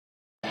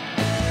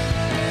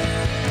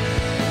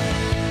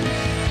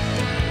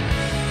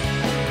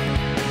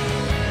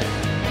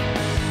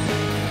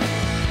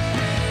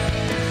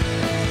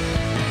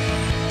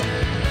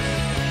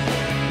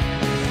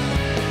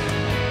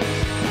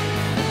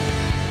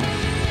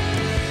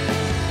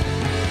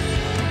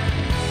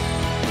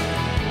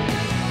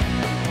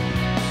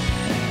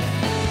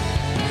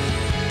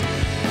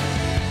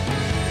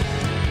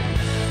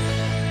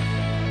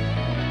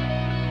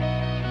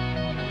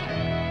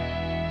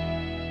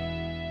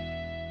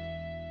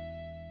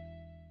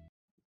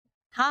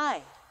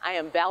Hi, I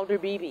am Valder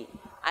Beebe.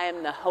 I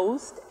am the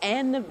host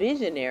and the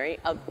visionary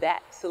of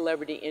That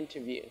Celebrity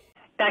Interview.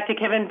 Dr.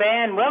 Kevin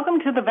Ban, welcome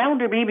to the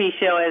Valder Beebe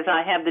Show, as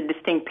I have the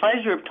distinct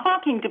pleasure of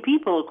talking to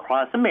people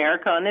across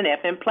America on an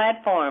FM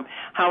platform.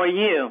 How are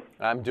you?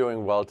 I'm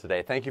doing well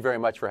today. Thank you very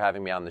much for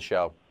having me on the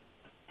show.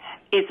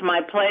 It's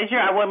my pleasure.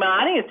 I want my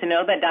audience to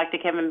know that Dr.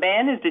 Kevin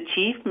Ban is the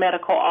Chief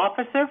Medical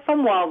Officer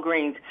from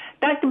Walgreens.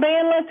 Dr.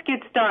 Ban, let's get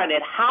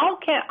started. How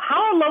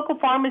are local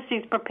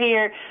pharmacies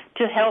prepared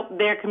to help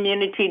their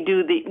community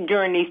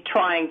during these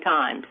trying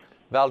times?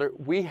 Valder,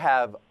 we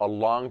have a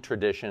long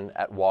tradition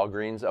at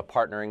Walgreens of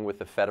partnering with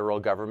the federal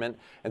government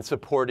and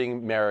supporting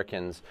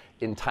Americans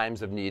in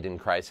times of need and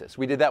crisis.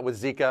 We did that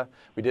with Zika,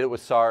 we did it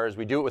with SARS,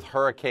 we do it with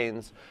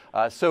hurricanes.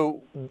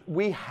 So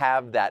we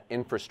have that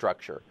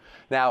infrastructure.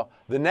 Now,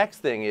 the next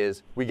thing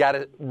is we got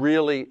to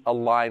really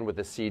align with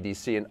the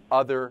CDC and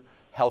other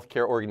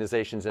healthcare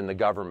organizations in the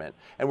government.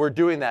 And we're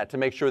doing that to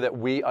make sure that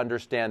we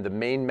understand the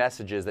main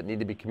messages that need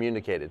to be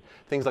communicated.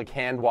 Things like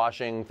hand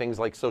washing, things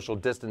like social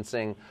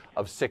distancing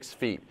of 6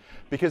 feet.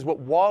 Because what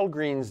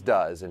Walgreens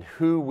does and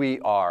who we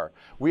are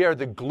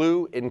the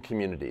glue in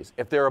communities.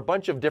 If there are a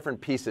bunch of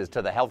different pieces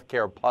to the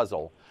healthcare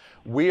puzzle,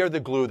 we are the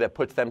glue that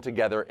puts them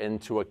together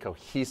into a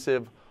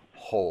cohesive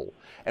whole.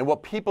 And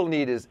what people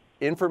need is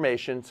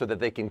information so that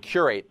they can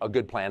curate a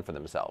good plan for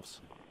themselves.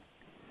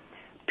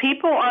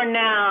 People are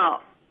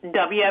now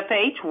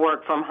WFH,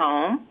 work from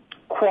home,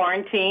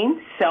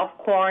 quarantine,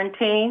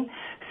 self-quarantine.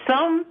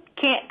 Some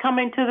can't come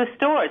into the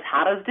stores.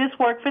 How does this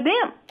work for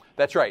them?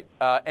 That's right.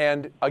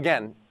 And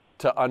again,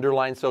 to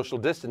underline social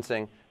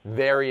distancing,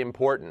 very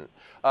important.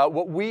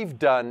 What we've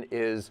done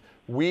is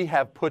we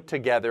have put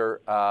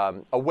together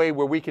a way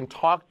where we can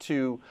talk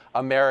to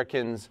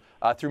Americans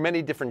through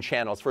many different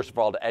channels, first of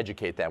all, to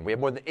educate them. We have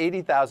more than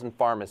 80,000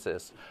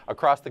 pharmacists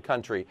across the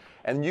country,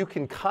 and you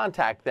can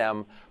contact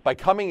them by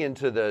coming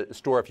into the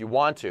store if you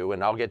want to,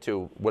 and I'll get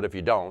to what if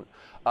you don't.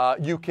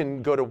 You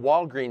can go to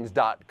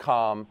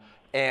walgreens.com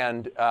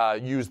and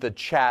use the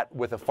chat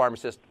with a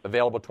pharmacist,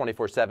 available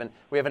 24/7.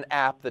 We have an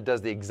app that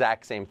does the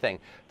exact same thing.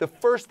 The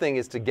first thing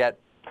is to get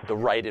the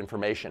right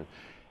information.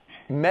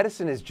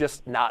 Medicine is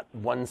just not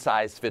one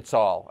size fits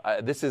all.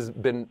 I've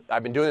been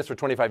doing this for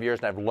 25 years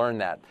and I've learned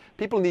that.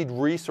 People need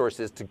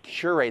resources to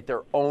curate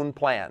their own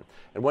plan.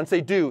 And once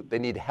they do, they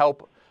need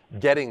help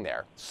getting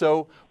there.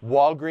 So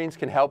Walgreens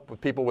can help with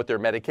people with their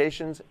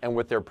medications and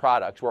with their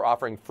products. We're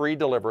offering free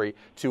delivery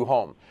to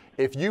home.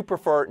 If you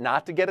prefer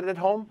not to get it at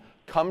home,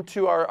 come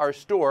to our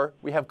store.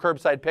 We have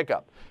curbside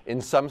pickup. In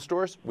some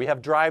stores, we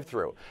have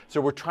drive-through. So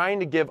we're trying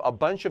to give a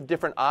bunch of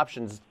different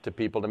options to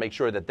people to make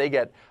sure that they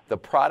get the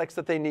products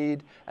that they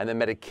need and the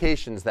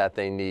medications that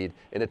they need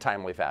in a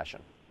timely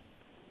fashion.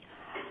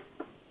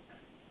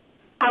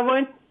 I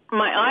want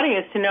my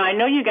audience to know, I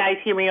know you guys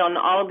hear me on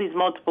all of these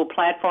multiple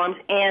platforms,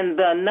 and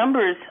the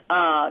numbers,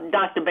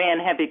 Dr. Ban,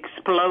 have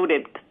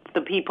exploded. The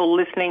people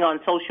listening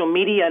on social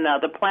media and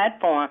other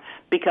platforms,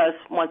 because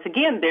once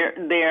again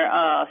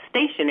they're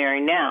stationary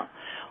now.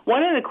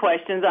 One of the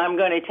questions I'm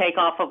going to take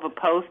off of a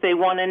post, they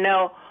want to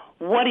know,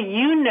 what do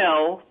you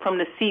know from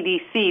the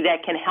CDC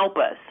that can help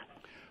us?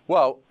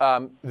 Well,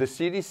 the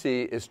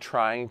CDC is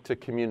trying to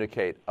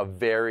communicate a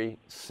very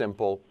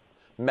simple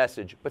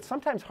message, but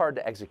sometimes hard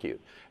to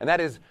execute, and that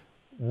is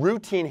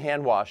routine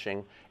hand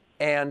washing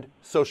and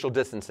social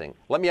distancing.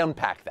 Let me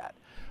unpack that.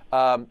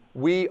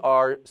 We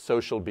are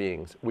social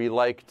beings. We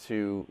like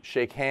to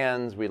shake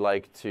hands. We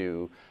like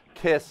to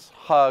kiss,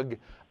 hug.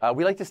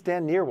 We like to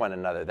stand near one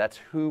another. That's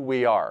who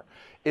we are.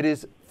 It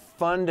is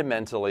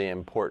fundamentally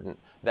important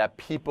that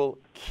people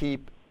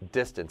keep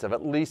distance of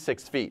at least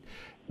 6 feet.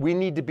 We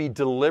need to be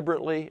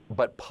deliberately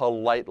but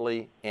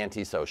politely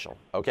antisocial,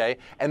 okay?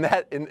 And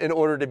that in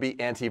order to be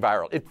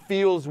antiviral. It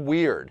feels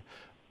weird,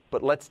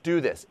 but let's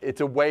do this.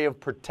 It's a way of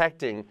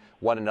protecting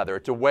one another.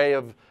 It's a way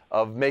of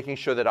making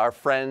sure that our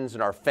friends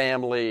and our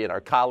family and our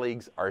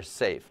colleagues are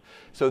safe.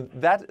 So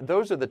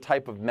those are the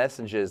type of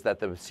messages that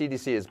the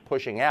CDC is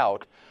pushing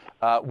out.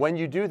 When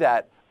you do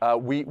that,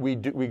 we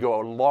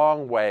go a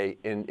long way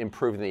in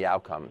improving the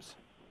outcomes.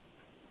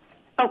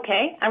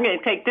 Okay, I'm going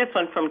to take this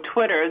one from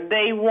Twitter.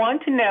 They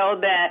want to know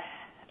that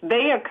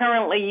they are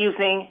currently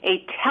using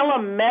a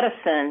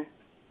telemedicine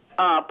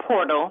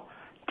portal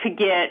to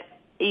get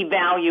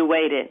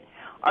evaluated.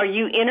 Are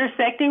you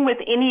intersecting with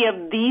any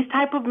of these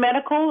type of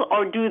medical,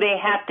 or do they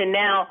have to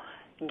now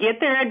get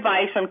their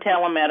advice from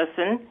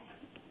telemedicine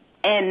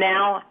and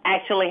now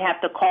actually have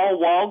to call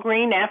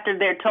Walgreens after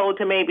they're told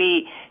to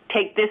maybe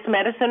take this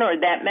medicine or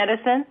that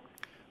medicine?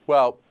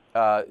 Well,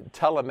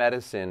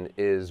 telemedicine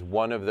is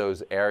one of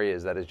those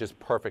areas that is just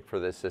perfect for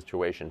this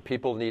situation.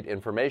 People need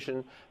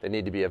information, they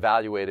need to be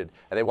evaluated,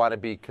 and they want to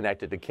be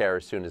connected to care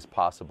as soon as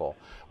possible.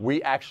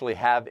 We actually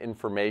have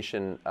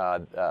information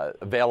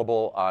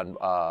available on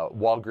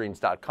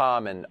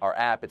Walgreens.com and our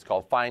app. It's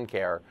called Find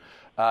Care.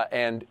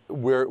 And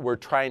we're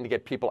trying to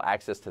get people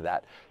access to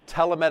that.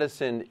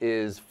 Telemedicine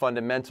is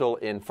fundamental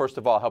in, first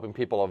of all, helping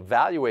people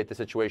evaluate the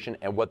situation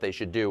and what they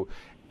should do,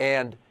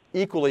 and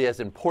equally as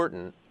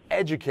important,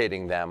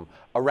 educating them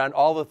around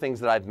all the things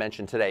that I've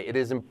mentioned today. It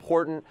is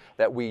important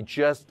that we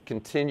just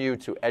continue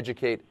to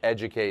educate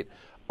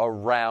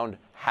around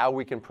how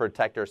we can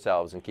protect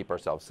ourselves and keep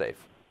ourselves safe.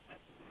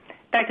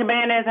 Dr.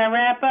 Band, as I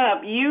wrap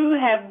up, you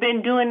have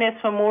been doing this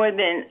for more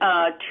than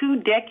 2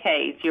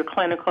 decades, your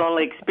clinical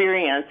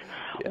experience.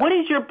 Yeah. What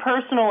is your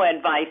personal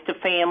advice to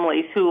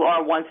families who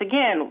are, once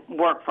again,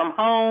 work from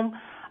home,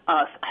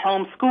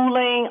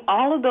 homeschooling,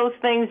 all of those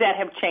things that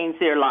have changed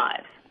their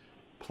lives?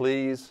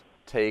 Please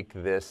take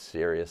this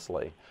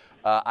seriously.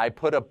 I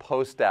put a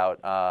post out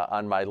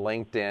on my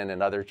LinkedIn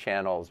and other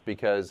channels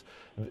because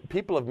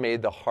people have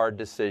made the hard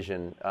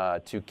decision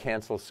to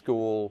cancel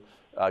school,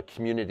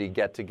 community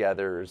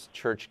get-togethers,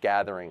 church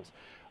gatherings.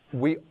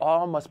 We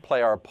all must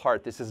play our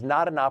part. This is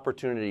not an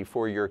opportunity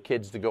for your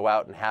kids to go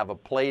out and have a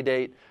play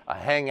date, a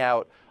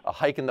hangout, a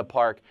hike in the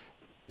park.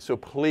 So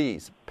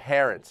please,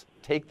 parents,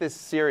 take this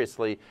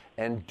seriously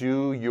and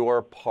do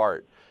your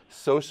part.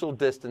 Social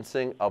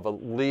distancing of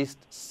at least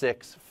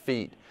 6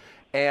 feet.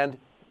 And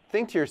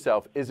think to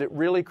yourself, is it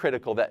really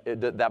critical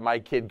that my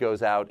kid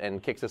goes out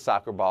and kicks a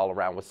soccer ball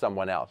around with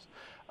someone else?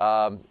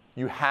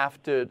 You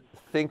have to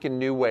think in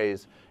new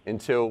ways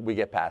until we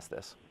get past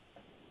this.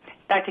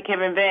 Dr.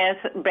 Kevin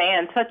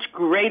Band, such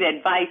great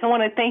advice. I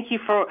want to thank you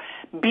for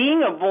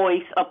being a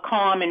voice of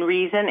calm and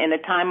reason in a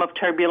time of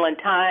turbulent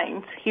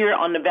times here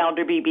on the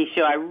Valder Beebe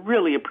Show. I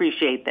really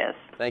appreciate this.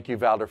 Thank you,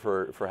 Valder,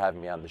 for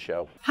having me on the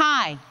show.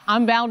 Hi,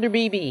 I'm Valder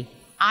Beebe.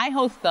 I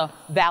host the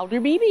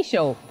Valder Beebe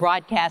Show,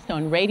 broadcast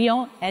on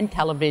radio and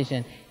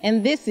television.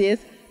 And this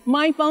is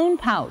my phone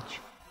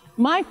pouch.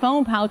 My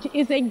phone pouch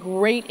is a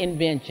great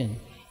invention.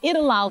 It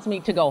allows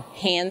me to go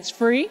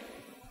hands-free,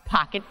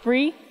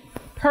 pocket-free,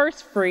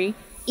 purse-free,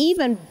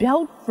 even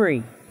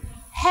belt-free.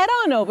 Head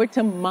on over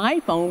to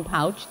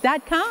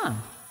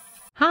myphonepouch.com.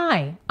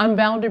 Hi, I'm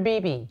Valder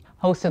Beebe,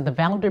 host of the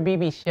Valder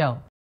Beebe Show.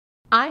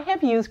 I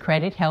have used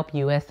Credit Help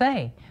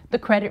USA, the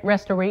credit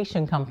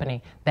restoration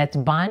company that's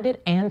bonded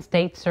and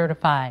state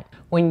certified.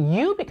 When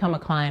you become a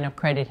client of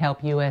Credit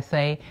Help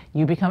USA,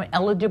 you become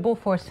eligible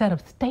for a set of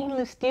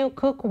stainless steel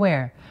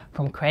cookware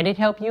from Credit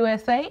Help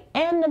USA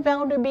and the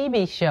Valder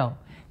Beebe Show.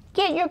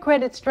 Get your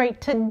credit straight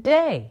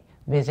today.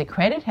 Visit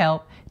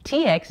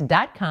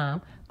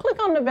credithelptx.com,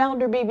 click on the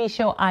Valder Beebe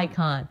Show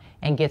icon,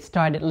 and get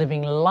started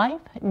living life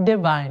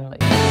divinely.